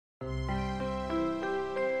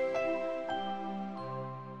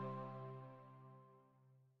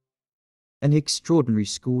An extraordinary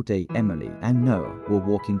school day. Emily and Noah were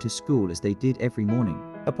walking to school as they did every morning.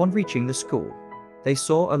 Upon reaching the school, they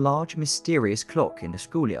saw a large mysterious clock in the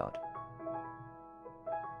schoolyard.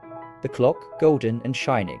 The clock, golden and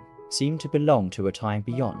shining, seemed to belong to a time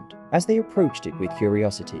beyond. As they approached it with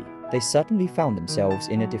curiosity, they suddenly found themselves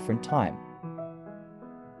in a different time.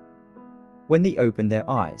 When they opened their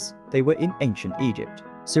eyes, they were in ancient Egypt.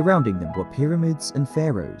 Surrounding them were pyramids and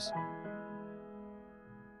pharaohs.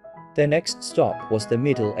 Their next stop was the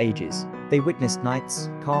Middle Ages. They witnessed knights,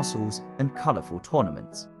 castles, and colorful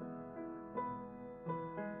tournaments.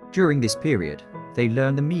 During this period, they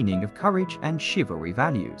learned the meaning of courage and chivalry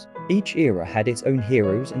values. Each era had its own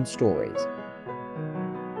heroes and stories.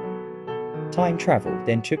 Time travel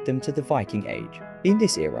then took them to the Viking Age. In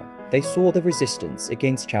this era, they saw the resistance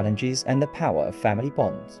against challenges and the power of family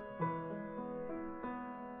bonds.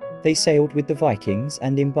 They sailed with the Vikings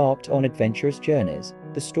and embarked on adventurous journeys.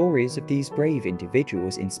 The stories of these brave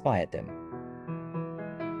individuals inspired them.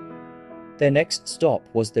 Their next stop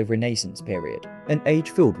was the Renaissance period, an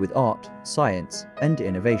age filled with art, science, and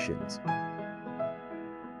innovations.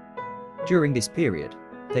 During this period,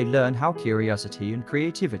 they learned how curiosity and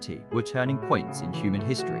creativity were turning points in human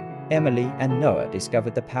history. Emily and Noah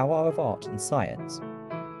discovered the power of art and science.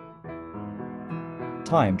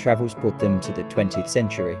 Time travels brought them to the 20th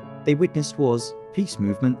century. They witnessed wars, peace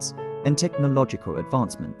movements, and technological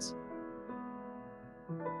advancements.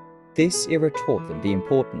 This era taught them the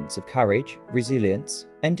importance of courage, resilience,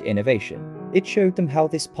 and innovation. It showed them how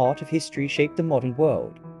this part of history shaped the modern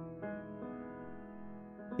world.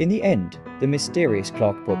 In the end, the mysterious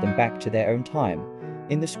clock brought them back to their own time.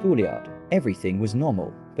 In the schoolyard, everything was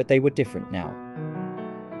normal, but they were different now.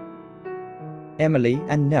 Emily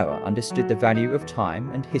and Noah understood the value of time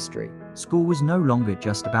and history. School was no longer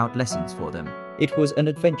just about lessons for them. It was an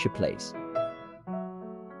adventure place.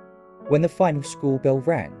 When the final school bell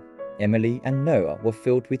rang, Emily and Noah were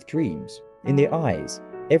filled with dreams. In their eyes,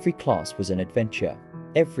 every class was an adventure,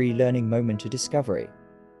 every learning moment a discovery.